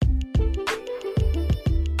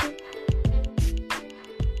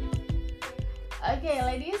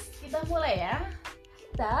mulai ya.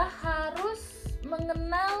 Kita harus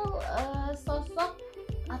mengenal sosok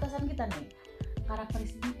atasan kita nih,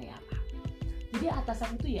 karakteristiknya kayak apa. Jadi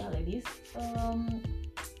atasan itu ya ladies,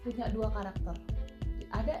 punya dua karakter.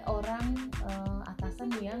 Ada orang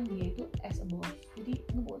atasan yang dia itu as a boss, jadi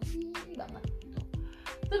ngebosi banget gitu.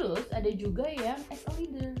 Terus ada juga yang as a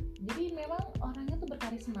leader, jadi memang orangnya tuh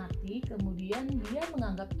berkarismatik, kemudian dia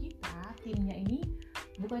menganggap kita, timnya ini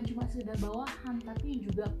bukan cuma sekedar bawahan, tapi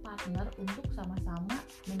juga partner untuk sama-sama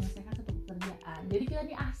menyelesaikan satu pekerjaan. Jadi kita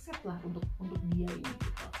ini aset lah untuk dia ini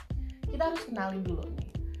gitu. Kita harus kenalin dulu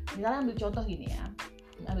nih. Misalnya ambil contoh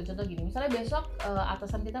gini, misalnya besok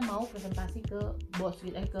atasan kita mau presentasi ke bos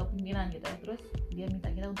gitu, ke pimpinan gitu ya, terus dia minta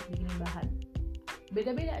kita untuk bikin bahan.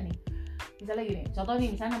 Beda-beda nih. Misalnya gini, contoh nih,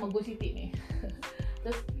 misalnya nama gue Siti nih.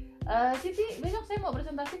 Terus Siti, besok saya mau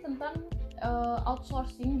presentasi tentang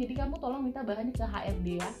outsourcing, jadi kamu tolong minta bahannya ke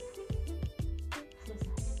HRD ya.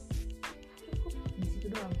 Selesai. Cukup di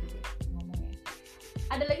situ doang tuh ngomongnya.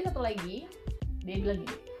 Ada lagi satu lagi, dia bilang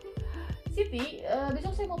gini, Siti,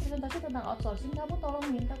 besok saya mau presentasi tentang outsourcing, kamu tolong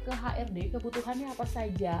minta ke HRD kebutuhannya apa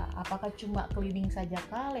saja. Apakah cuma cleaning saja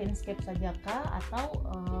kah, landscape saja kah, atau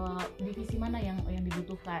divisi mana yang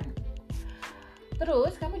dibutuhkan.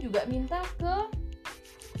 Terus kamu juga minta ke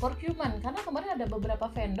procurement, karena kemarin ada beberapa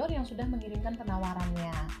vendor yang sudah mengirimkan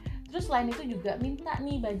penawarannya. Terus selain itu juga minta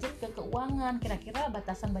nih budget ke keuangan, kira-kira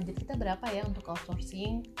batasan budget kita berapa ya untuk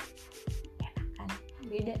outsourcing. Enak kan?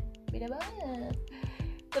 Beda banget.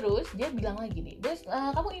 Terus dia bilang lagi nih,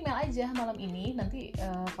 kamu email aja malam ini, nanti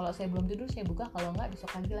kalau saya belum tidur saya buka, kalau enggak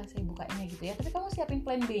besok pagi lah saya bukanya gitu ya. Tapi kamu siapin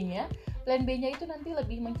plan B-nya. Plan B-nya itu nanti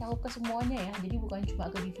lebih mencakup ke semuanya ya, jadi bukan cuma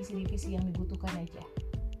ke divisi-divisi yang dibutuhkan aja.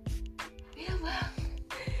 Ya bang,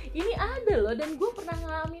 ini ada loh, dan gue pernah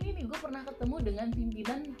ngalamin ini, gue pernah ketemu dengan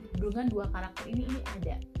pimpinan dengan dua karakter ini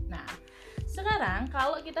ada. Nah, sekarang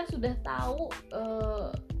kalau kita sudah tahu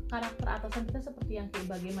karakter atasan kita seperti yang kayak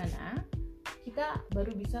bagaimana, kita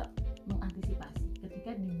baru bisa mengantisipasi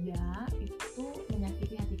ketika dia itu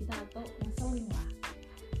menyakiti hati kita atau ngeselin lah.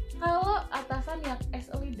 Kalau atasan yang as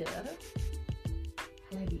a leader,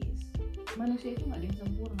 ladies, manusia itu nggak ada yang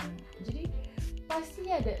sempurna. Jadi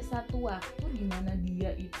pasti ada satu waktu di mana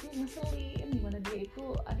dia itu ngeselin, di mana dia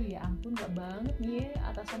itu, aduh ya ampun nggak banget nih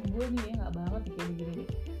atasan gue nih, nggak banget nih kayak begini.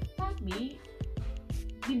 Tapi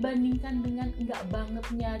dibandingkan dengan nggak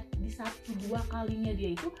bangetnya di satu dua kalinya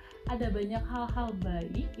dia itu, ada banyak hal-hal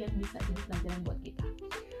baik yang bisa jadi pelajaran buat kita.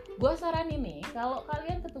 Gue saranin nih, kalau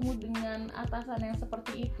kalian ketemu dengan atasan yang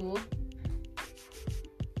seperti itu,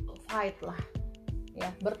 fight lah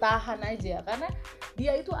ya, bertahan aja, karena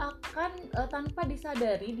dia itu akan tanpa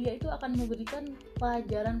disadari dia itu akan memberikan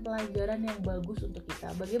pelajaran-pelajaran yang bagus untuk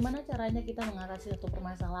kita. Bagaimana caranya kita mengatasi satu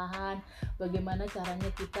permasalahan, bagaimana caranya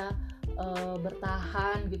kita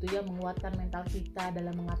bertahan gitu ya, menguatkan mental kita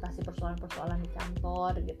dalam mengatasi persoalan-persoalan di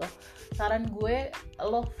kantor gitu. Saran gue,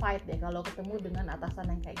 lo fight deh kalau ketemu dengan atasan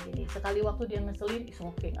yang kayak gini. Sekali waktu dia ngeselin, is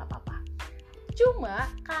okay, nggak apa-apa. Cuma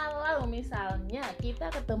kalau misalnya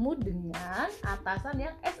kita ketemu dengan atasan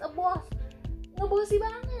yang as a boss, ngebosi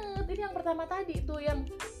banget. Ini yang pertama tadi tuh, yang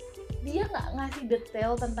dia nggak ngasih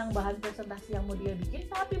detail tentang bahan presentasi yang mau dia bikin,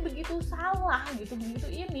 tapi begitu salah gitu, begitu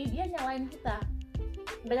ini dia nyalain kita.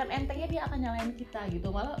 Dengan entengnya dia akan nyalain kita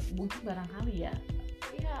gitu. Malah mungkin barangkali ya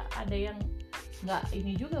ada yang nggak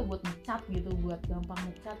ini juga buat ngecat gitu, buat gampang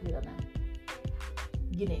ngecat gitu. Nah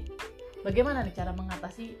gini, bagaimana nih cara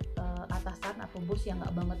mengatasi atasan atau bos yang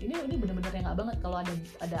nggak banget ini benar-benar yang nggak banget. Kalau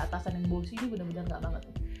ada atasan yang bos ini benar-benar nggak banget.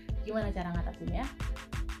 Gimana cara ngatasinnya?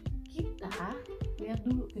 Kita lihat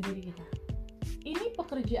dulu ke diri kita, ini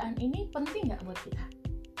pekerjaan ini penting nggak buat kita?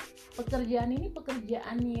 Pekerjaan ini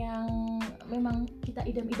pekerjaan yang memang kita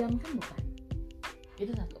idam-idamkan bukan?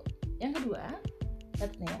 Itu satu. Yang kedua,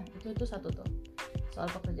 ya, itu satu tuh soal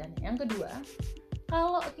pekerjaannya. Yang kedua,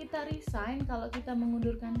 kalau kita resign, kalau kita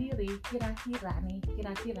mengundurkan diri,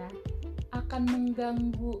 kira-kira akan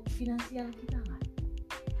mengganggu finansial kita nggak?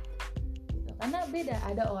 Gitu. Karena beda,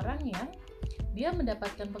 ada orang yang dia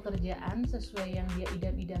mendapatkan pekerjaan sesuai yang dia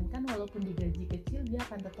idam-idamkan, walaupun digaji kecil dia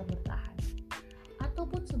akan tetap bertahan.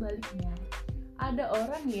 Ataupun sebaliknya, ada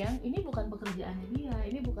orang yang ini bukan pekerjaannya dia,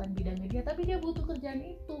 ini bukan bidangnya dia, tapi dia butuh kerjaan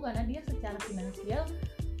itu karena dia secara finansial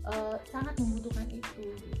sangat membutuhkan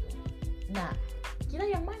itu gitu. Nah, kita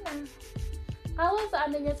yang mana? Kalau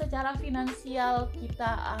seandainya secara finansial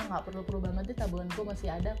kita nggak perlu banget deh, tabungan gue masih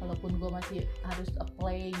ada, kalaupun gue masih harus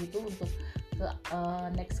apply gitu untuk ke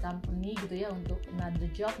next company gitu ya, untuk another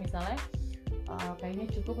job misalnya, kayaknya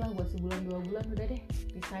cukup lah buat sebulan 2 bulan, udah deh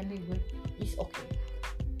resign deh gue, is okay.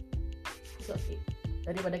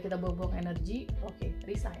 Daripada kita buang-buang energi,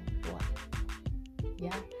 resign, keluar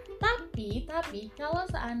ya. Tapi Tapi kalau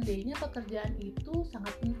seandainya pekerjaan itu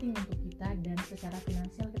sangat penting untuk kita dan secara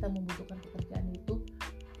finansial kita membutuhkan pekerjaan itu,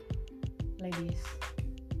 ladies,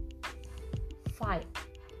 fight.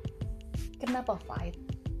 Kenapa fight?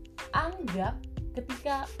 Anggap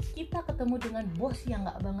ketika kita ketemu dengan bos yang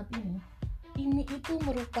nggak banget ini itu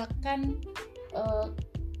merupakan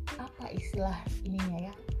apa istilah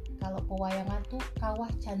ininya ya? Kalau pewayangan tuh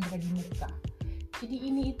kawah candra di muka. Jadi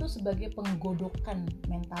ini itu sebagai penggodokan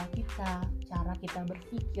mental kita, cara kita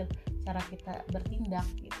berpikir, cara kita bertindak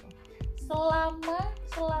gitu.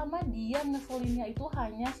 Selama dia ngeselinnya itu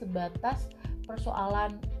hanya sebatas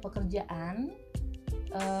persoalan pekerjaan,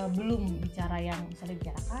 belum bicara yang misalnya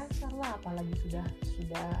bicara kasar lah, apalagi sudah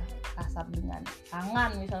kasar dengan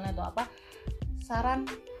tangan misalnya atau apa. Saran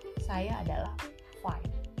saya adalah fight.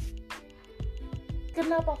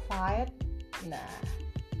 Kenapa fight? Nah,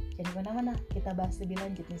 jangan kemana-mana, kita bahas lebih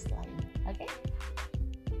lanjut nih setelah ini. Oke?